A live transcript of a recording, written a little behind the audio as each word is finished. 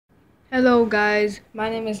Hello guys, my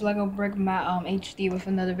name is Lego Brick Matt HD with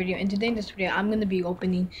another video, and today in this video I'm gonna be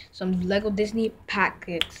opening some Lego Disney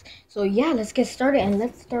packets. So yeah, let's get started, and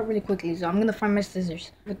let's start really quickly. So I'm gonna find my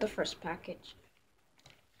scissors with the first package.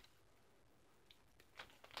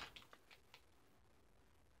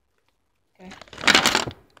 Okay.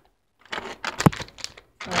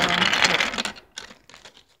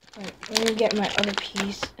 Wait, let me get my other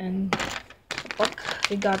piece and the book.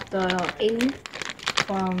 We got the alien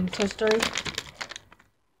from Toy Story.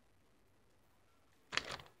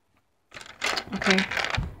 Okay.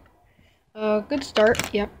 Good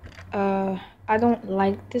start. Yep. I don't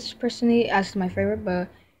like this personally as my favorite, but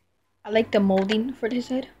I like the molding for this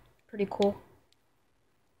head. Pretty cool.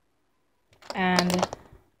 And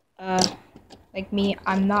like me,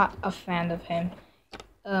 I'm not a fan of him.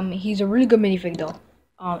 He's a really good minifig though.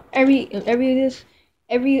 Every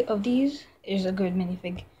of these is a good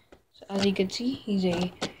minifig. So as you can see, he's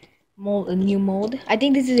a new mold. I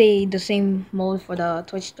think this is the same mold for the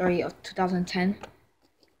Toy Story of 2010.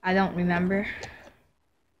 I don't remember.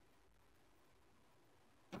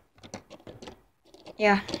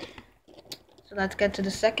 Yeah. So let's get to the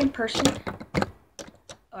second person,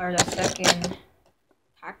 or the second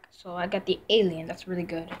pack. So I got the alien. That's really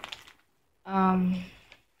good.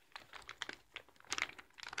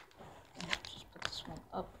 Just put this one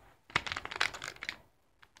up.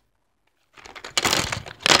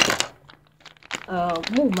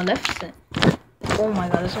 Maleficent. Oh my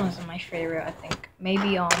god, this one is my favorite. I think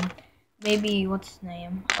maybe what's his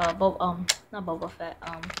name? Not Boba Fett.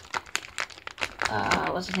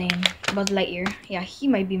 What's his name? Buzz Lightyear. Yeah, he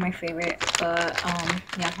might be my favorite. But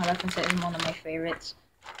yeah, Maleficent is one of my favorites.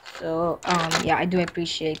 So yeah, I do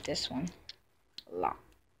appreciate this one a lot.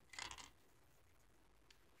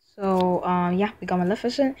 So yeah, we got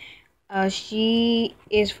Maleficent. She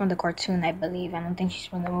is from the cartoon, I believe. I don't think she's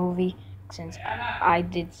from the movie, since I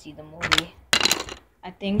did see the movie.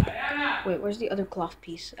 I think. Wait, where's the other cloth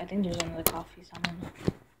piece? I think there's another cloth piece. I don't know.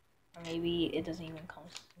 Or maybe it doesn't even come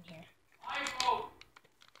in here.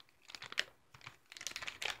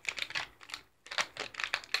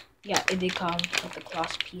 Yeah, it did come with the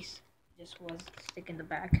cloth piece. This was stick in the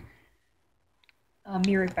back.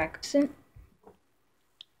 Mirror back. She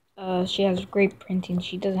has great printing.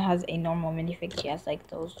 She doesn't have a normal minifig. She has like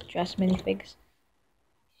those dress minifigs.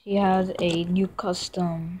 She has a new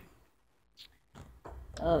custom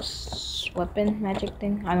weapon magic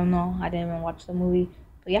thing. I don't know. I didn't even watch the movie.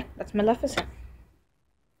 But yeah, that's Maleficent.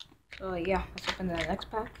 So yeah, let's open the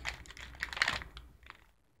next pack.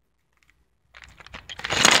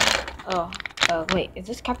 Oh, wait, is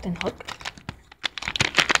this Captain Hook?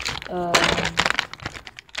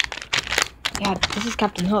 Yeah, this is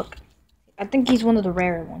Captain Hook. I think he's one of the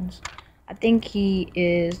rare ones. I think he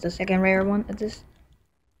is the second rare one of this.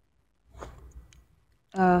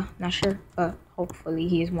 Not sure, but hopefully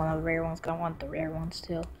he is one of the rare ones. Cause I want the rare ones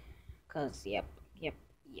too. Cause yep.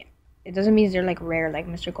 It doesn't mean they're like rare like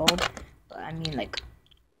Mr. Gold, but I mean like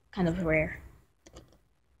kind of rare.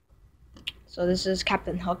 So this is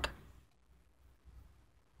Captain Hook.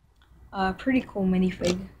 Pretty cool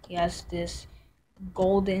minifig. He has this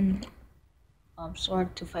golden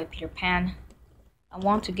sword to fight Peter Pan. I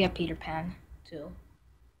want to get Peter Pan too.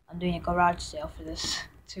 I'm doing a garage sale for this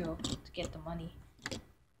too to get the money.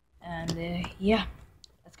 And yeah,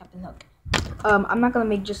 that's Captain Hook. I'm not gonna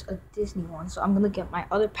make just a Disney one, so I'm gonna get my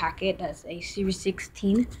other packet. That's a Series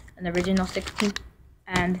 16, an original 16,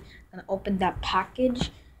 and I'm gonna open that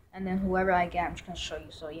package. And then whoever I get, I'm just gonna show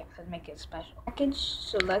you. So yeah, let's make it special package.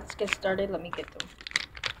 So let's get started. Let me get the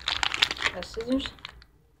scissors.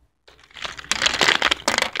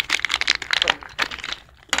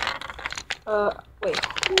 Wait,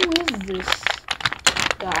 who is this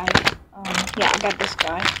guy? Yeah, I got this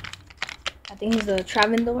guy. I think he's the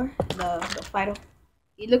Travendor, the Fido.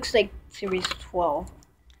 He looks like Series 12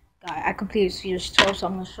 guy. I completed Series 12, so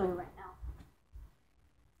I'm gonna show you right now.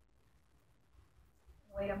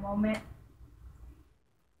 Wait a moment.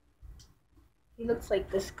 He looks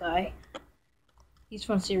like this guy. He's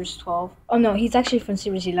from Series 12. Oh no, he's actually from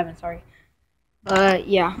Series 11. Sorry. But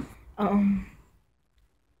yeah,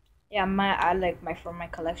 yeah, I like from my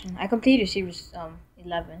collection. I completed Series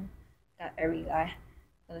 11. Got every guy.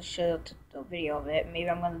 I'm gonna show the video of it. Maybe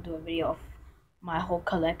I'm gonna do a video of my whole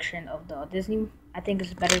collection of the Disney. I think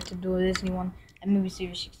it's better to do a Disney one, and maybe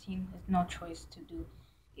Series 16. There's no choice to do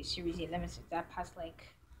a Series 11 since that passed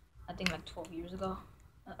like I think like 12 years ago.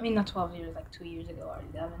 I mean not 12 years, like 2 years ago or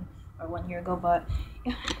 11 or 1 year ago. But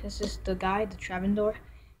yeah, this is the guy, the Travendor.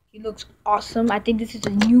 He looks awesome. I think this is a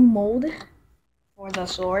new mold for the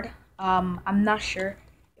sword. I'm not sure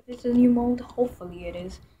if it's a new mold. Hopefully it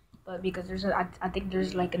is. but because I think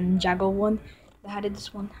there's like a Ninjago one that had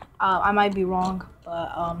this one. I might be wrong,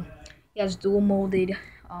 but he has dual molded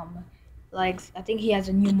legs. I think he has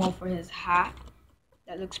a new mold for his hat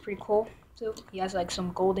that looks pretty cool too. He has like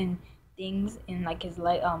some golden things in like his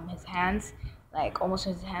hands, like almost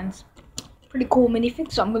his hands. Pretty cool minifig.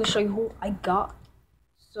 So I'm gonna show you who I got.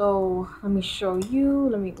 So let me show you.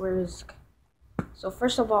 So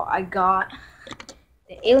first of all, I got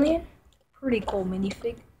the alien. Pretty cool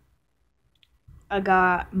minifig. I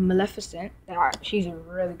got Maleficent. She's a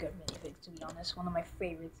really good minifig, to be honest. One of my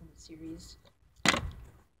favorites in the series.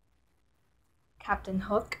 Captain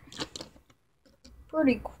Hook.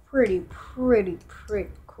 Pretty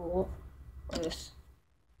cool. This.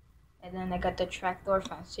 And then I got the Tractor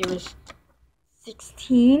Fan Series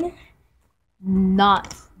 16.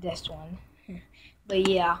 Not this one. But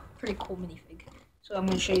yeah, pretty cool minifig. So I'm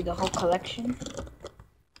gonna show you the whole collection.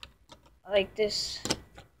 I like this.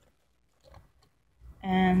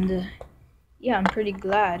 And yeah, I'm pretty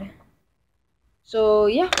glad. So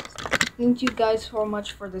yeah, thank you guys so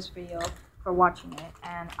much for this video, for watching it,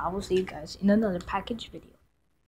 and I will see you guys in another package video.